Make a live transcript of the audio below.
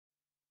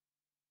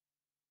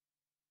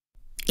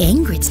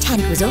Ingrid's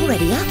tent was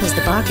already up as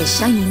the Barker's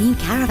shiny new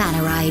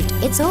caravan arrived.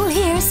 "It's all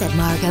here," said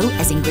Margot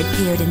as Ingrid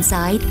peered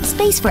inside.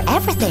 Space for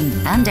everything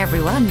and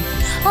everyone.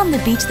 On the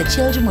beach, the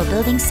children were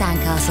building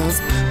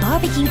sandcastles.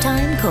 Barbecue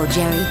time, called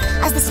Jerry,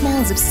 as the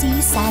smells of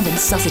sea, sand and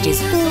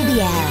sausages filled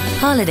the air.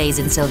 Holidays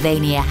in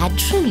Sylvania had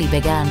truly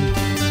begun.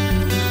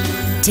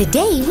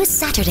 Today was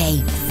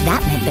Saturday.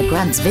 That meant the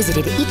Grunts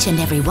visited each and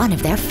every one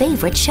of their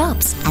favourite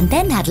shops and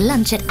then had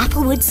lunch at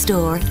Applewood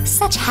Store.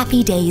 Such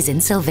happy days in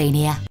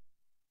Sylvania.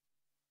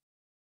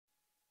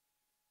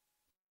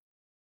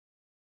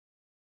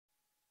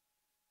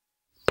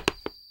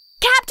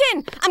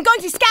 Captain, I'm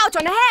going to scout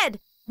on ahead.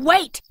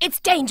 Wait, it's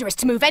dangerous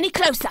to move any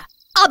closer.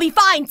 I'll be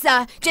fine,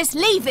 sir. Just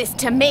leave this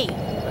to me.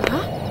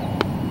 Huh?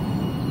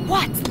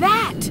 What's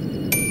that?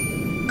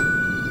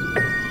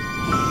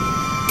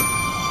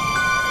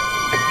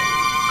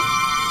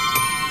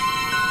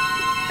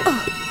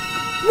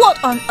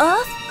 What on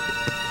earth?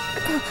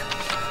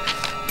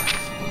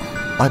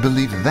 I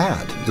believe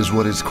that is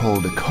what is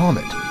called a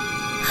comet.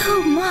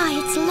 Oh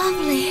my, it's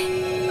lovely.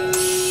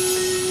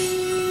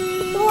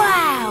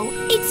 Wow,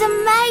 it's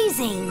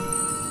amazing.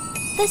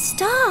 The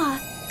star,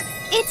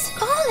 it's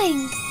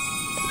falling.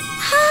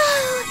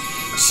 Oh,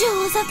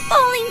 jewels are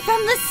falling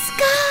from the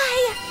sky.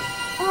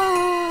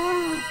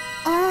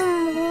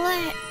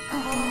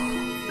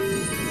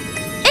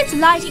 It's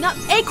lighting up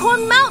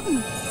Acorn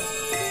Mountain.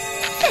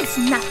 There's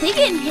nothing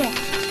in here.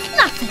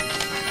 Nothing.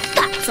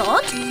 That's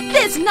odd.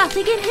 There's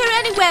nothing in here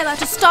anywhere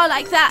like a star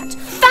like that.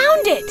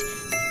 Found it!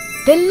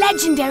 The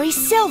legendary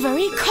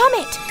Silvery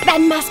Comet.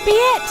 That must be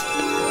it.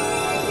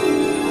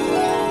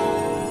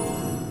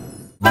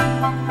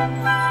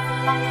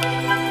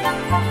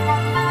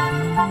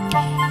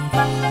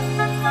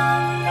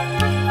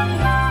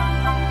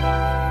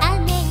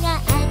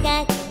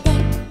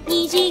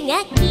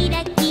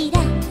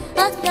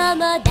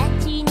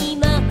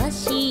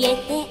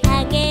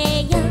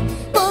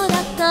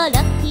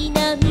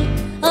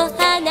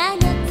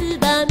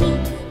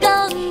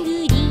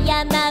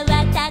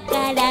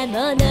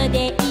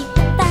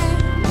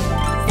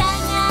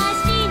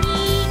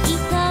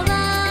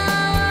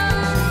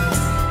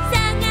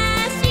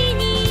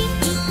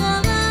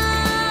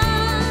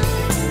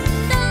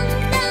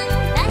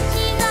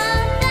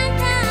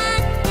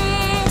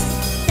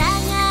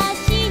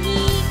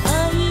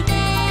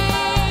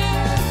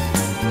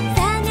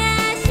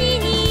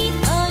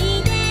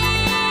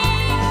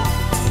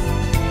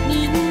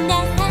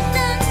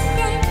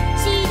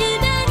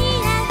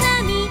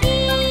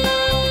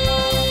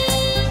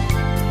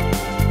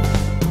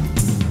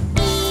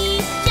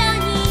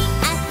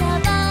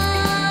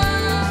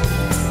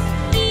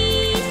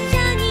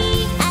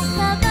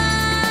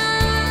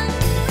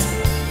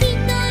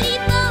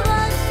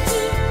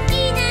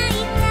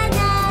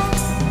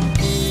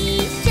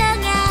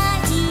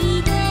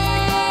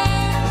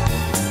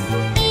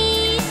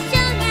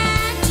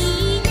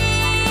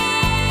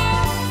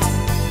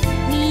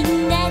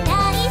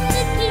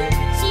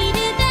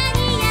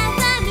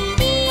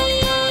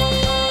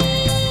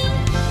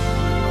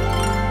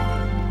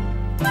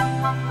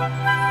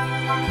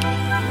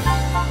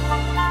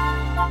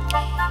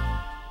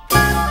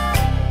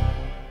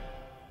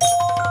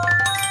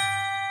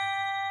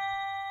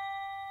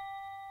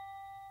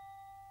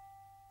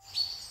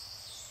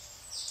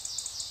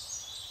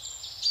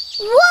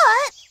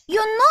 What?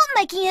 You're not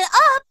making it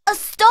up? A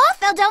star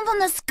fell down from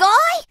the sky?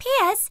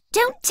 Piers,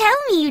 don't tell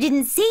me you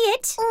didn't see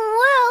it.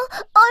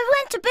 Well, I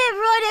went to bed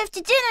right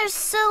after dinner,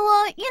 so,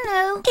 you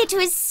know. It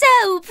was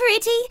so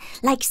pretty,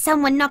 like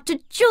someone knocked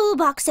a jewel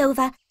box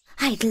over.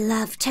 I'd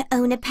love to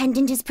own a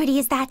pendant as pretty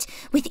as that,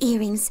 with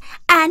earrings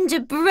and a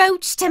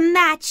brooch to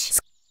match.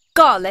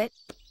 Scarlett,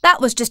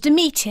 that was just a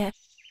meteor.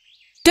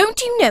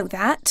 Don't you know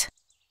that?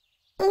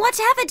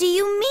 Whatever do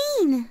you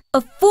mean?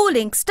 A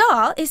falling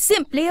star is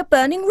simply a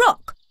burning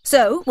rock.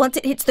 So, once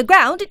it hits the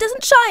ground, it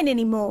doesn't shine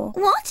anymore.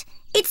 What?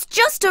 It's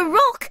just a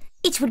rock.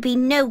 It would be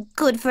no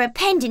good for a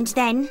pendant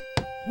then.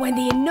 When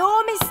the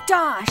enormous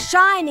star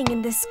shining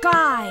in the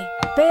sky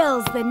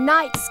fills the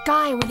night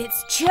sky with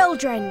its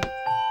children,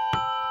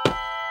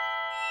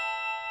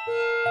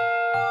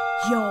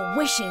 your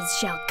wishes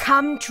shall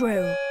come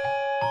true.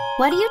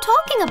 What are you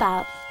talking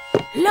about?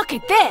 Look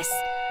at this!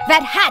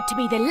 That had to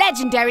be the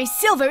legendary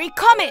Silvery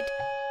Comet!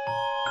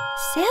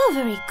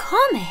 Silvery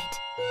Comet?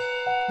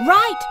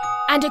 Right!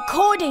 And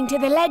according to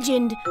the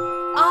legend,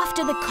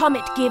 after the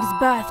comet gives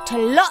birth to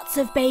lots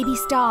of baby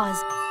stars,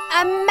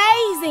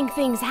 amazing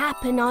things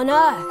happen on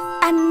Earth.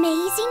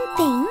 Amazing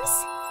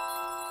things?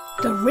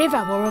 The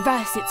river will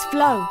reverse its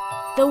flow,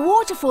 the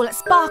waterfall at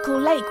Sparkle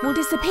Lake will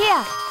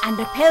disappear, and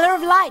the pillar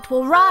of light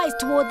will rise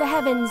toward the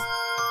heavens.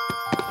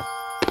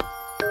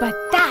 But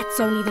that's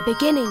only the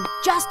beginning.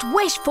 Just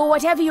wish for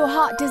whatever your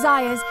heart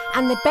desires,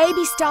 and the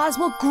baby stars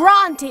will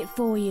grant it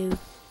for you.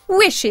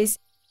 Wishes?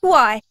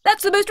 Why,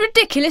 that's the most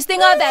ridiculous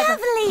thing I've ever...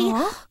 Lovely!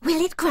 Huh?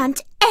 Will it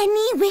grant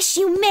any wish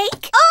you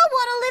make? I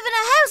want to live in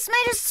a house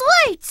made of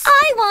sweets!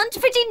 I want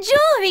pretty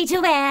jewellery to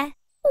wear!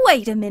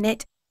 Wait a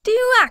minute. Do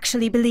you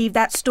actually believe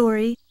that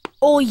story?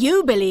 All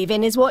you believe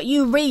in is what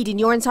you read in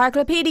your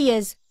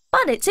encyclopedias.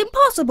 But it's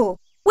impossible.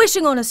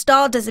 Wishing on a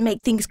star doesn't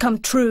make things come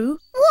true.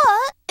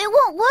 What? It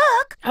won't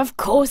work? Of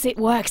course it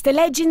works. The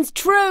legend's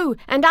true.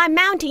 And I'm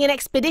mounting an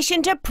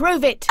expedition to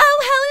prove it.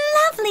 Oh, how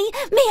lovely!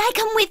 May I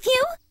come with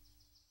you?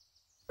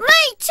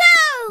 Me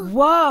too!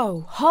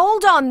 Whoa,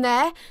 hold on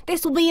there.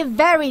 This will be a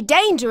very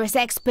dangerous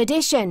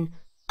expedition.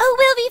 Oh,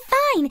 we'll be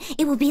fine.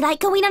 It will be like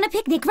going on a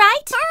picnic,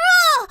 right?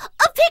 Hurrah!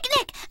 A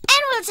picnic!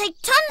 And we'll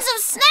take tons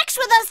of snacks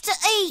with us to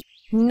eat.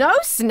 No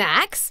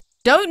snacks?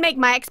 Don't make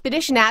my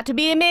expedition out to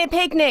be a mere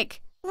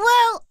picnic.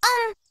 Well,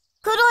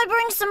 could I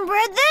bring some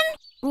bread then?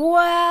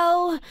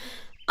 Well,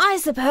 I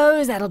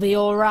suppose that'll be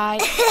all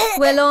right.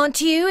 Well,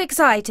 aren't you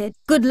excited?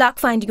 Good luck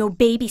finding your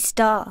baby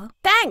star.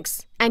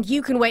 Thanks. And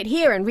you can wait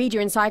here and read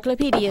your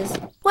encyclopedias.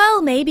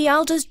 Well, maybe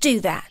I'll just do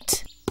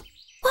that.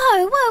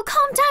 Whoa,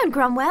 calm down,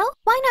 Gromwell.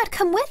 Why not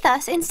come with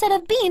us instead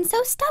of being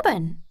so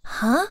stubborn?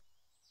 Huh?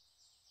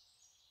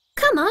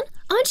 Come on,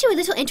 aren't you a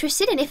little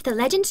interested in if the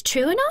legend's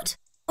true or not?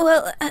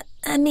 Well,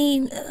 I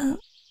mean...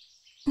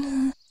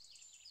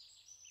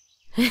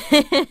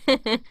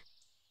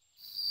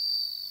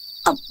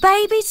 A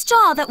baby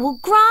star that will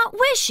grant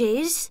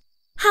wishes?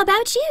 How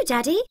about you,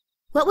 Daddy?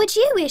 What would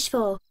you wish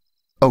for?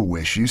 A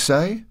wish, you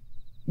say?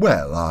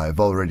 Well, I've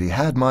already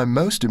had my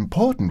most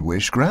important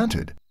wish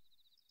granted.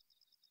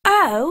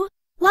 Oh?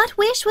 What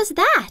wish was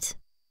that?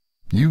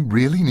 You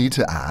really need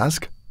to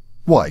ask?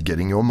 Why,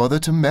 getting your mother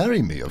to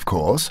marry me, of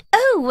course.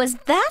 Oh, was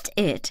that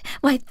it?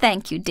 Why,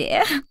 thank you,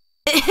 dear.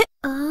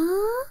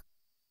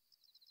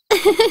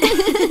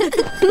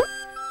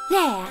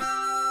 There.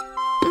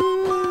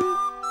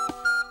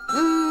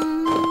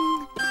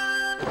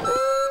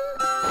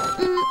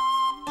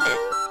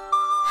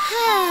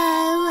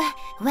 Oh,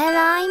 well,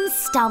 I'm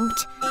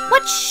stumped.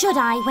 What should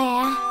I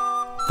wear?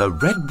 The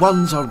red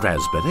ones are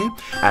raspberry,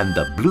 and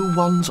the blue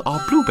ones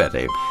are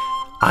blueberry.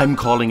 I'm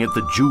calling it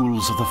the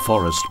Jewels of the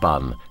Forest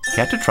bun.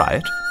 Care to try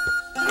it?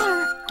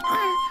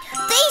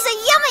 These are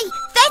yummy!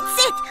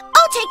 That's it!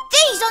 I'll take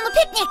these on the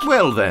picnic!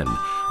 Well then,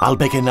 I'll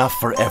bake enough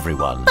for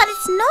everyone. But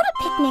it's not a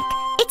picnic.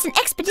 It's an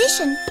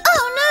expedition.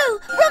 Oh no!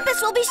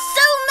 Rumpus will be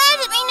so mad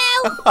at me now!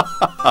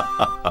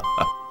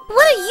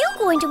 What are you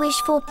going to wish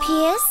for,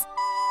 Piers?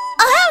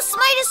 A house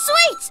made of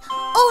sweets!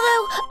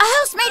 Although a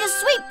house made of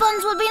sweet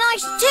buns would be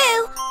nice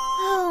too.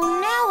 Oh,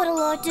 now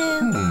what'll I do?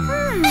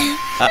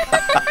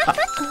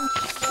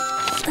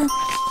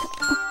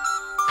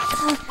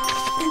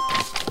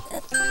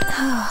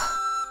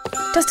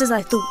 Just as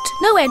I thought.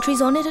 No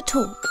entries on it at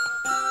all.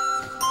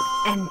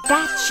 And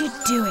that should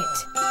do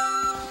it.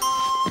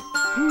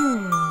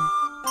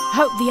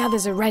 Hope the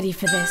others are ready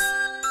for this.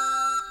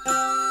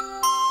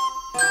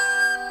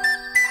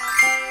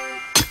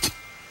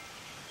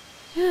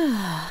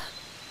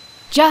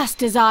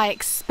 Just as I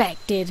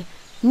expected.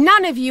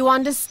 None of you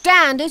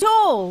understand at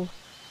all.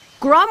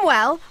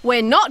 Gromwell,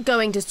 we're not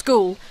going to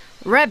school.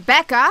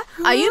 Rebecca,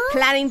 are you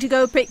planning to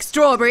go pick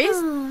strawberries?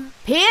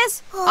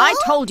 Piers, I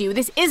told you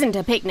this isn't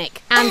a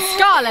picnic. And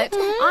Scarlett,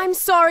 I'm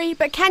sorry,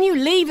 but can you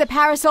leave the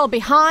parasol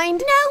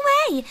behind? No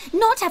way!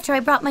 Not after I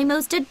brought my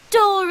most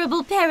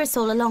adorable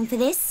parasol along for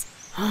this.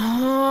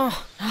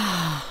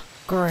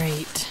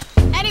 Great.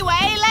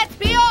 Anyway, let's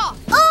be off!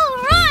 All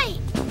right!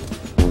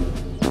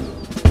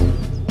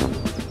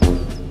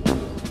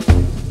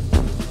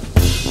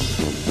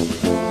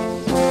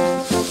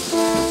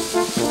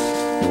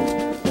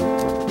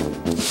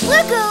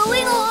 We're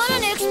going on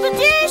an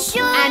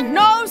expedition! And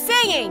no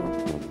singing!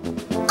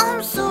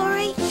 I'm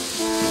sorry.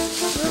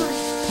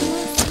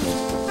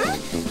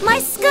 My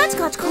skirt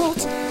got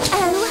caught.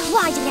 Oh,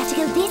 why do we have to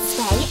go this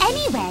way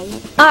anyway?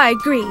 I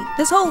agree.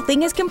 This whole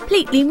thing is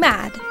completely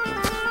mad.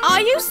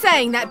 Are you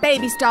saying that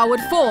baby star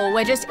would fall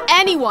where just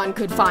anyone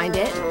could find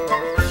it?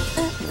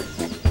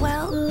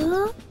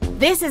 Well...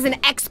 This is an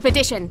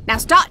expedition. Now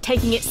start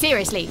taking it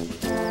seriously.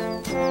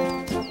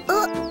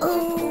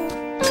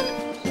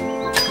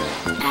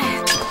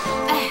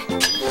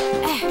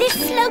 This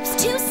slope's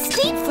too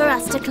steep for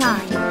us to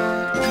climb.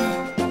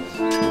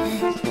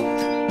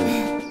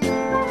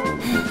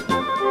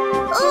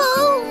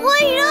 Oh,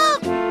 wait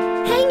up!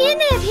 Hang in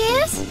there,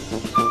 Piers.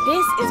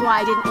 This is why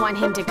I didn't want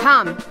him to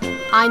come.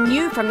 I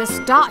knew from the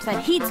start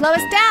that he'd slow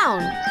us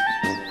down.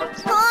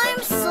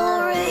 I'm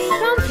sorry.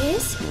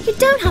 Rumpus, you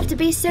don't have to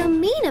be so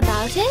mean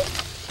about it.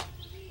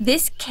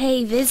 This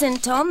cave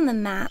isn't on the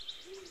map.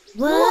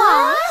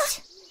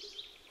 What?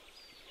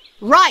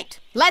 Right,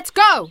 let's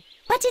go.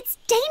 But it's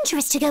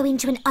dangerous to go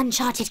into an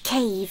uncharted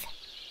cave.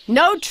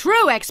 No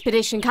true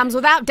expedition comes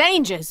without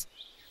dangers.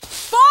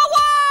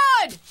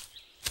 Forward!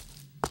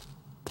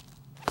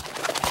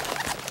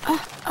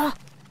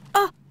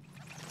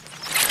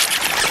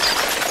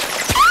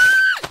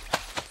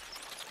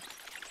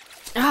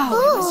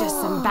 Oh, it was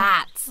just some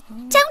bats.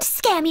 Don't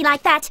scare me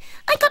like that.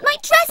 I got my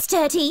dress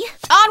dirty.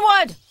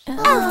 Onward!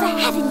 Oh, for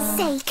heaven's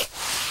sake.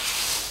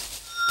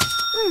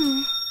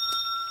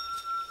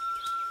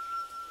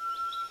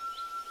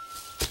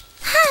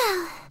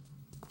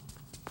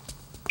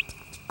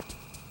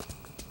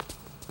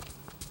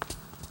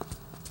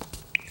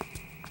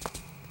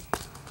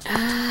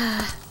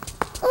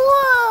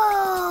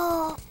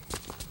 Whoa!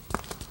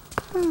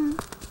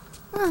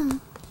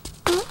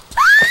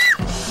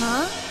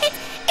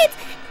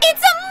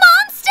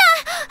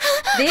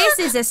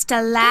 is a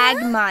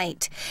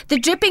stalagmite. The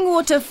dripping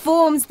water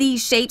forms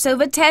these shapes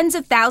over tens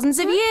of thousands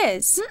of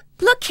years.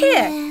 Look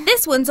here.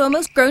 This one's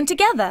almost grown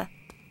together.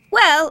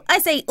 Well, I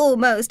say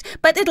almost,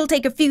 but it'll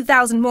take a few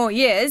thousand more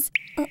years.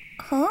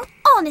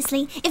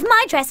 Honestly, if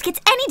my dress gets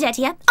any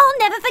dirtier, I'll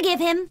never forgive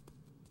him.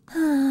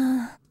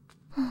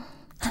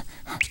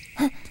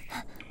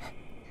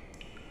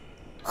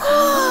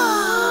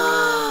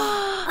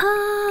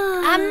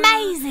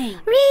 Amazing!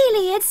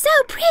 Really, it's so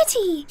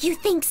pretty. You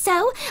think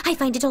so? I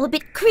find it all a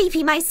bit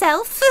creepy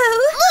myself.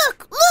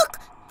 Look!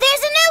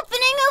 There's an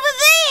opening over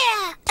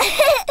there!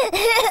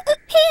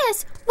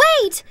 Piers,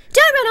 wait!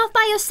 Don't run off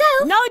by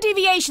yourself! No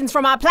deviations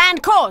from our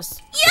planned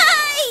course.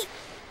 Yay!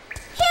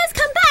 Piers,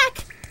 come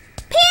back!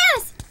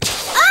 Piers!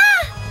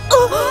 Ah!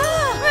 Oh,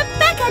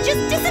 Rebecca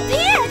just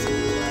disappeared!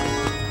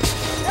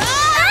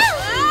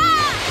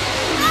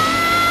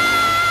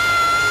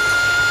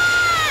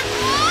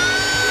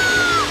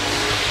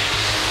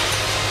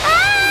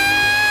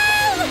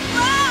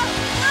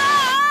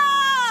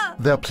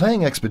 They're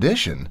playing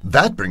expedition.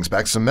 That brings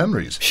back some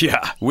memories.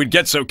 Yeah, we'd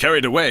get so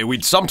carried away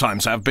we'd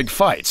sometimes have big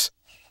fights.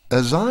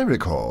 As I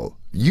recall,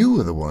 you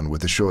were the one with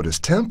the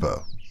shortest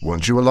temper,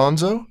 weren't you,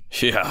 Alonzo?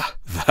 Yeah,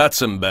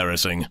 that's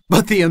embarrassing.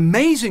 But the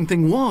amazing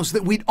thing was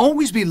that we'd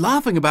always be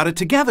laughing about it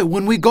together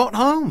when we got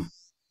home.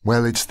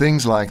 Well, it's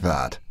things like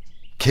that.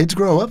 Kids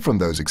grow up from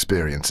those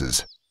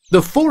experiences.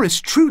 The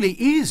forest truly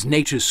is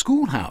nature's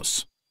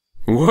schoolhouse.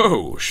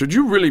 Whoa, should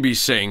you really be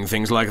saying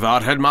things like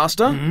that,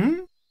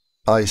 Headmaster?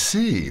 I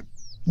see.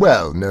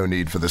 Well, no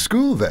need for the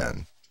school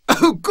then.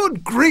 Oh,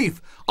 good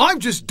grief! I've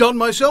just done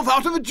myself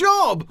out of a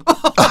job!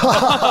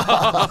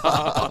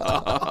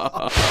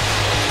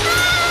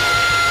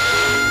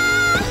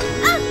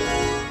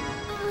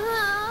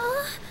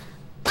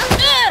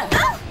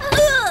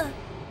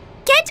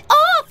 Get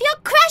off!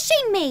 You're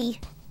crushing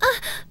me!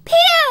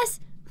 Piers!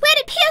 Where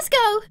did Piers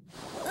go?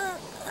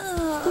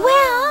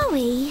 Where are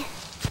we?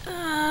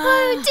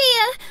 Oh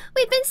dear!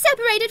 We've been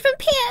separated from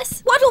Piers!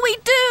 What'll we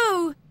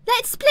do?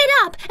 Let's split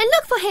up and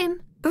look for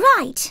him.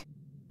 Right.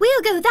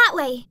 We'll go that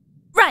way.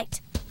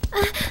 Right.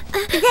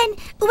 Then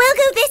we'll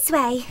go this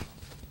way.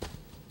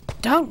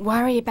 Don't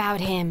worry about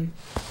him.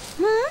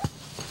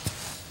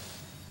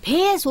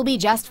 Piers will be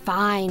just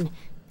fine.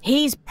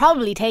 He's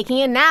probably taking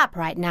a nap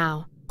right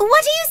now.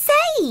 What are you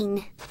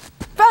saying?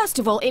 First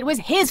of all, it was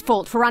his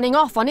fault for running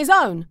off on his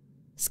own.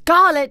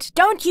 Scarlett,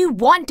 don't you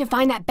want to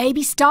find that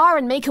baby star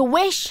and make a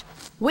wish?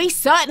 We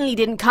certainly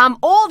didn't come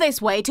all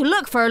this way to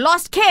look for a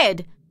lost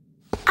kid.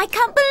 I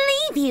can't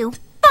believe you.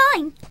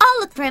 Fine, I'll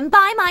look for him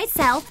by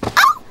myself.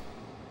 Oh!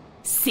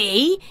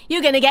 See?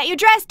 You're gonna get your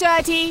dress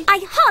dirty.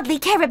 I hardly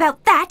care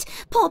about that.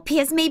 Poor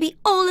Piers may be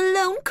all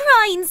alone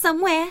crying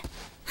somewhere.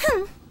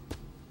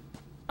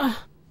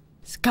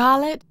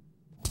 Scarlett?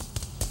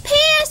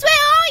 Piers,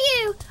 where are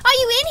you? Are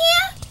you in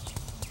here?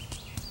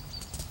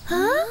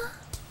 Huh?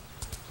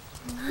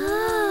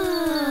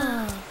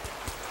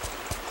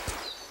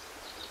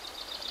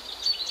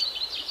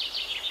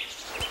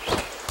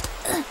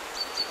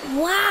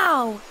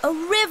 Wow, a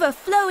river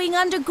flowing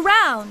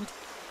underground.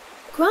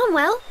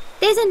 Gromwell,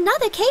 there's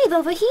another cave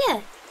over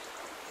here.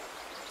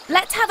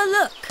 Let's have a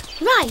look.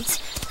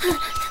 Right.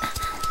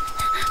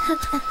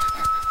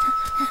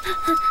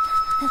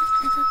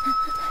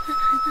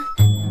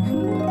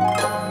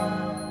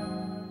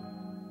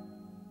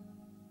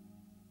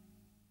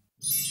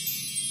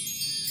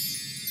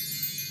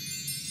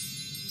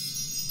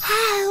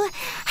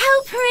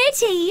 How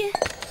pretty.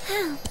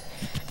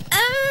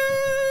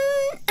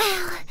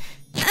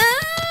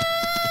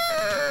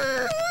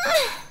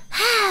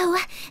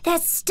 They're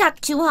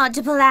stuck too hard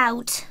to pull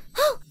out.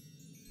 Oh,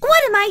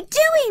 what am I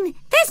doing?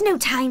 There's no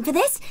time for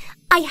this.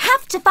 I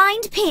have to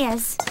find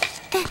Piers.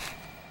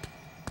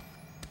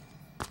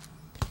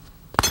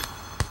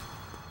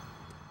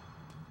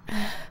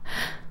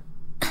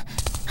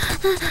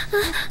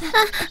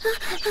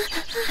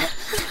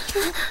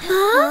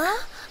 Huh?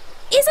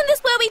 Isn't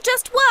this where we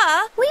just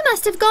were? We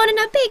must have gone in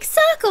a big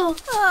circle.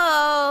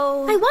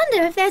 Oh. I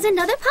wonder if there's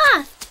another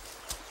path.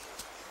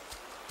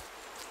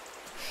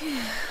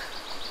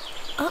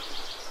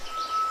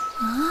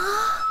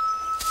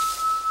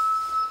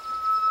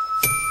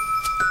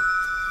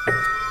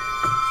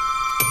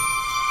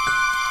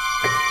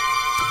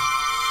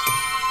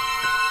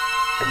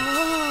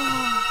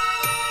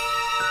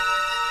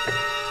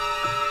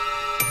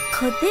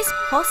 Could this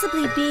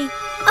possibly be...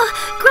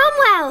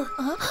 Gromwell!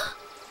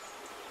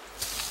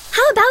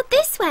 How about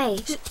this way?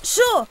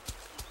 Sure.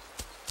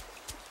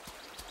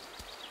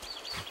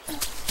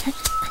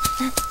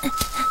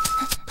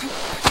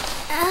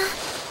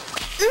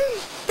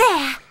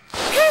 There.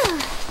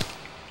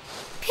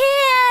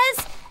 Piers,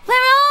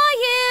 where are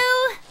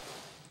you?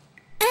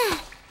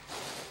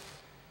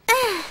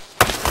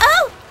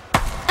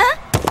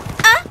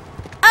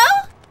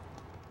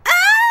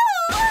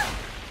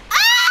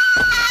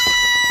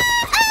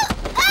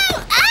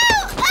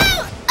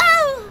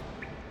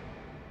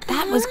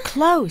 That was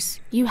close.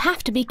 You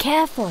have to be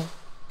careful.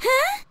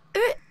 Huh?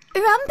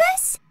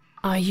 Rumpus?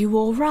 Are you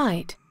all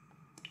right?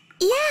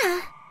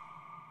 Yeah.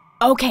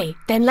 Okay,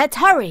 then let's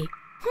hurry.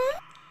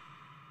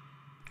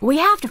 We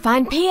have to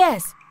find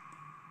Piers.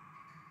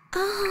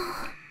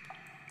 Oh.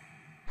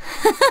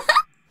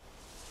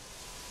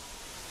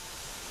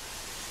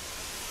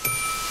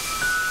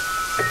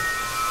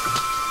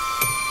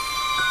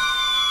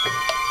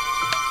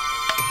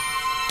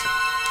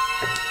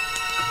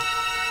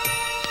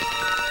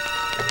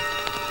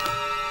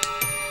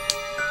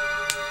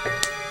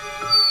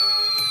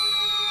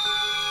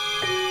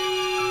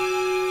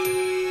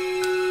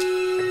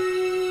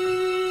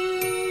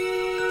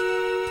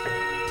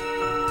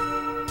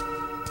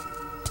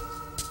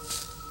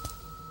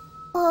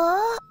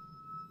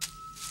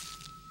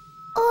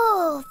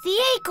 Oh,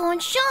 the acorn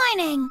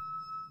shining.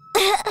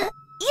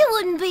 You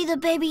wouldn't be the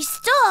baby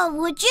star,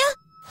 would you?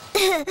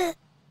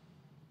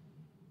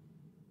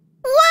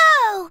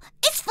 Whoa!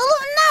 It's full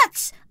of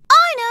nuts!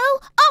 I know!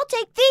 I'll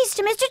take these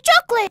to Mr.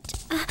 Chocolate!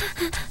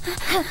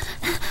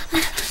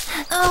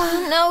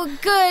 Oh, no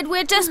good.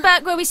 We're just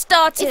back where we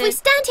started. If we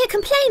stand here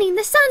complaining,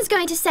 the sun's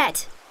going to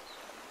set.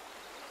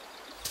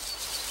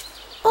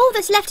 All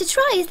that's left to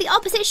try is the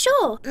opposite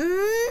shore.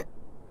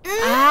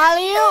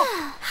 Alley-oop.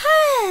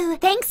 Oh,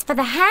 thanks for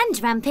the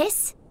hand,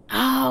 Rumpus.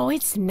 Oh,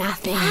 it's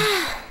nothing.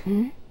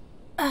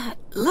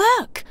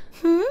 Look.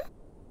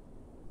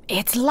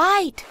 It's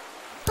light.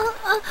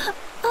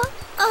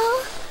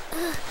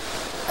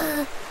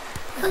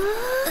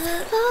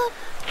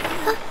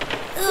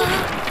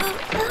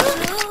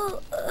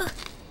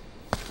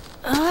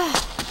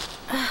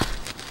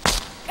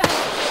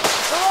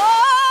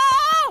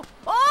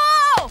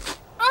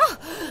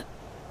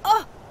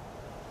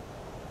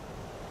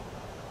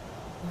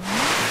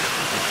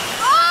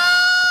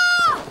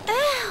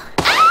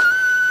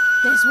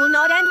 This will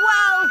not end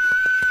well.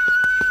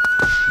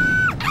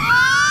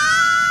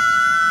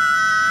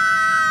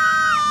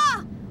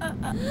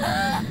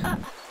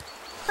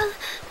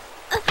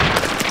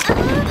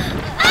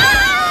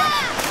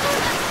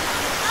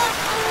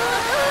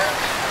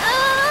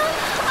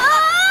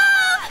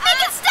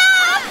 Make it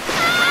stop!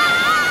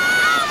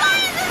 Why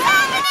is this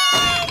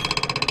happening?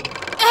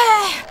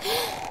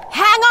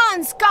 Hang on,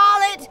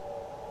 Scarlett.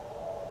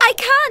 I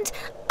can't!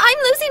 I'm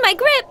losing my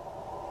grip!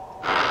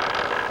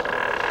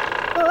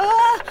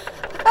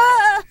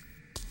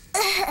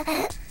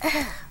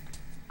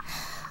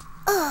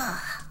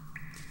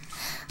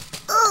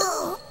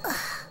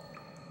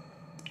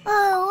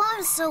 Oh,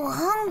 I'm so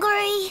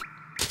hungry.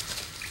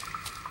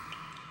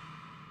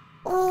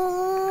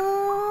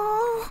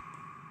 Oh.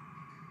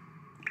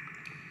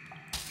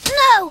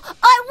 No,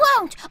 I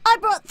won't. I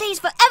brought these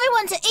for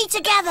everyone to eat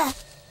together.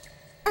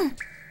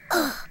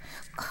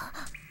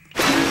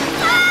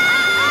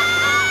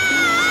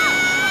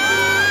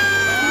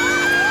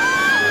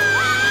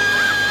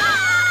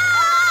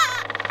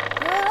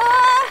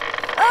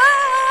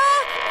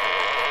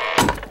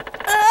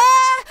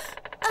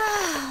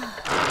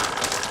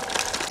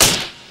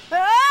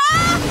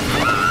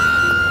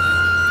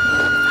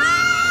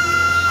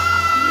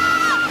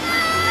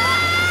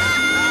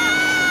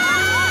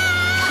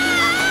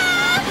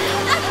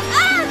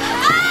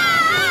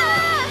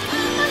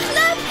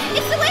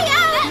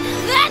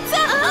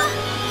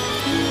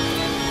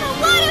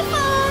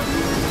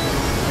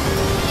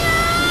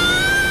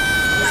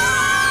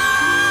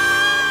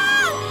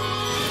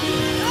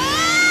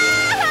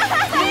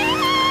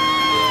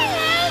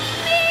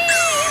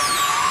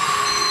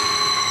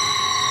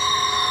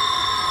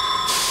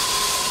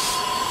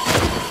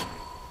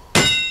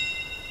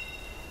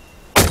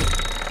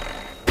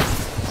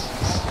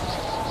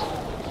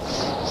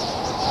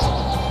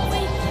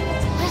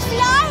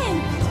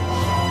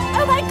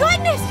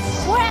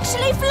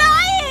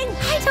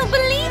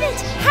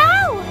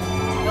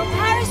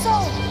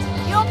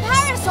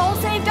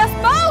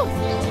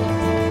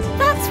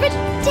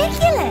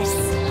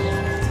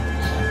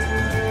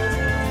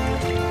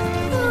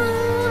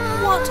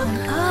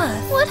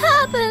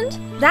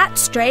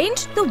 That's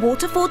strange. The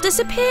waterfall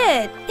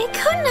disappeared. It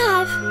couldn't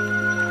have.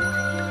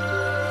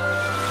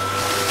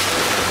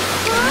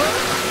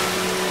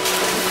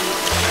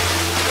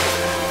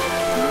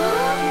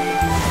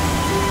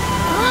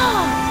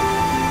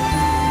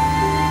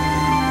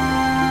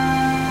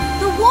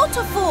 The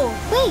waterfall!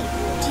 Wait,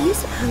 do you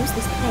suppose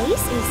this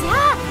place is...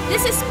 Yeah,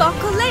 this is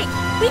Sparkle Lake.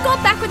 We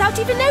got back without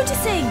even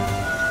noticing.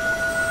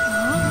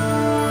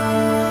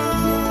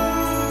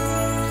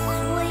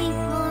 Sweet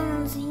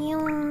buns,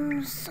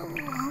 I'm so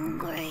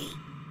hungry.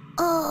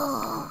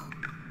 Oh.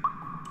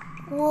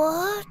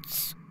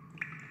 What?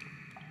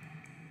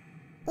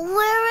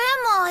 Where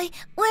am I?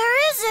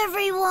 Where is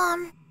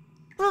everyone?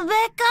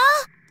 Rebecca?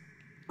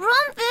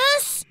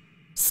 Rumpus?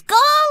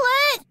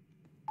 Scarlett?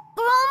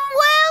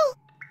 Gromwell?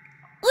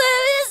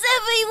 Where is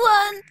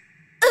everyone?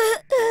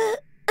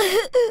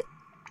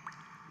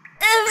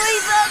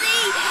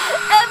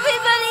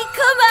 Everybody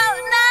come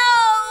out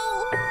now!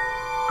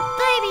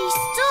 Baby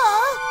Star?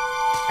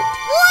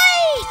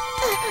 Wait!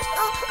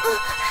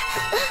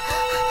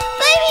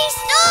 Baby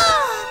Star!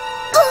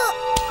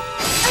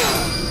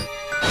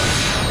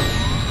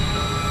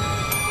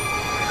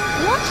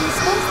 What do you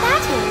suppose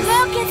that is?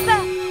 Look, it's the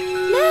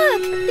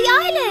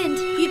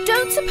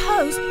don't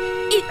suppose...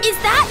 Is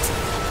that...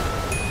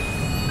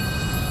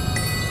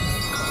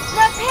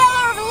 The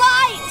Pillar of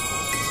Light!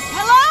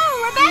 Hello,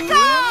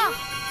 Rebecca!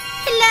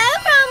 Hello,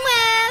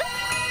 Gromwell.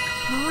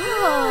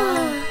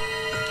 Oh.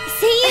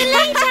 See you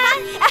later.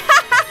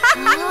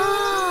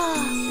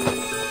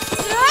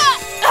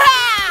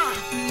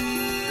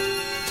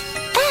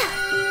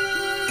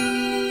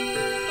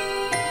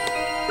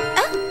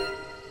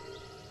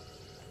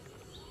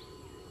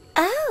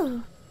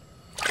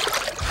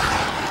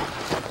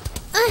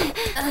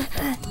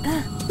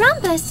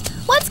 Rumpus,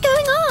 what's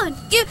going on?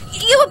 You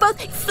were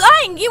both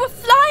flying! You were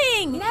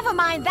flying! Never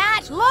mind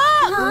that. Look!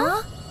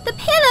 Huh? The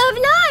Pillar of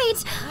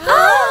Light!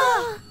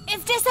 Oh!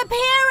 It's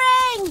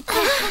disappearing!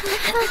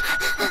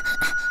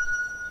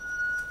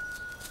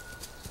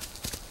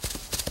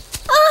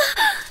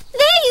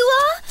 There you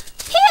are!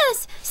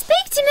 Piers,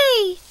 speak to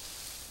me!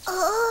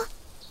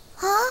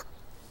 Huh?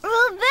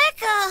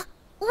 Rebecca,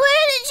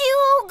 where did you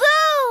all go?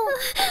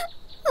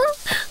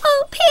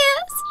 Oh,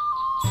 Piers!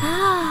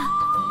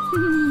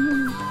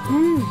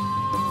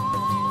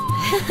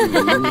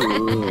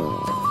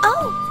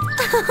 Oh,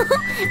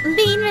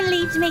 being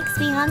relieved makes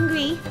me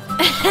hungry.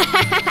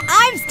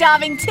 I'm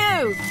starving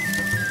too.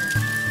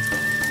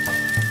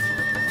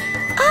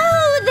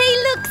 Oh, they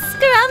look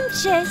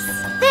scrumptious.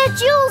 They're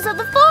jewels of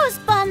the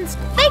forest buns,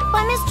 baked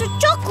by Mr.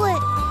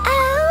 Chocolate.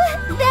 Oh,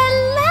 they're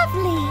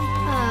lovely.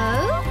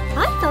 Oh,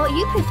 I thought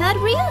you preferred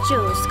real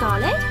jewels,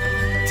 Scarlett.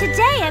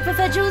 Today I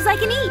prefer jewels I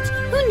can eat.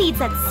 Who needs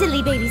that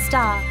silly baby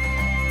star?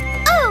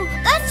 Oh,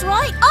 that's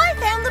right. I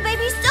found the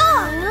baby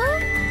star.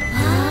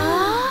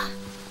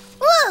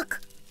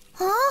 Look.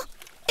 Huh?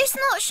 It's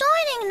not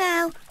shining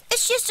now.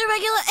 It's just a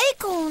regular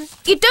acorn.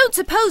 You don't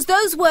suppose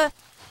those were...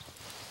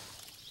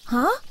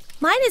 Huh?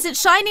 Mine isn't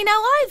shiny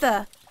now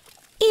either.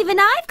 Even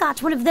I've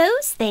got one of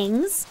those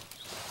things.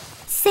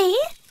 See?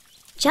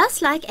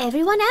 Just like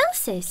everyone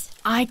else's.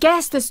 I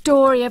guess the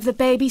story of the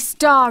baby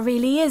star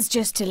really is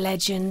just a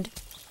legend.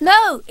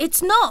 No,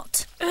 it's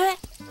not.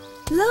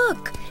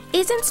 Look,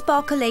 isn't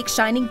Sparkle Lake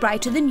shining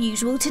brighter than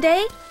usual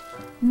today?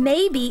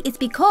 Maybe it's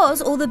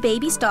because all the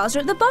baby stars are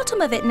at the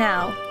bottom of it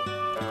now.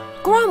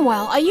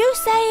 Gromwell, are you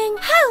saying...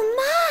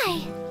 Oh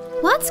my!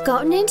 What's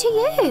gotten into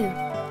you?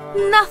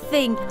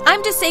 Nothing.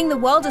 I'm just saying the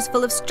world is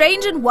full of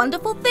strange and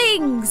wonderful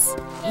things.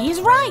 He's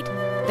right.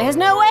 There's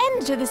no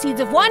end to the seeds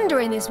of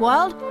wonder in this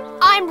world.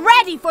 I'm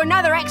ready for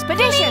another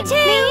expedition. Me too.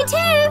 Me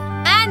too.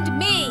 And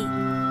me.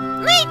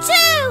 Me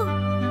too.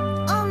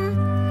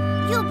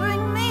 You'll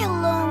bring me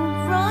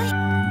along, right?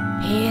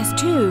 Piers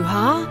too,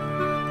 huh?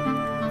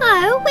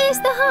 Oh, where's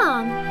the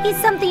harm? Is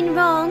something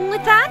wrong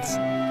with that?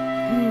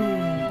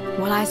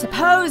 Well, I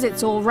suppose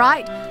it's all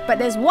right, but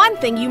there's one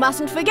thing you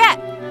mustn't forget.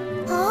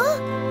 Huh?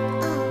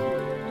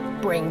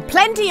 Bring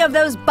plenty of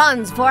those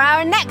buns for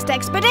our next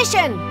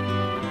expedition.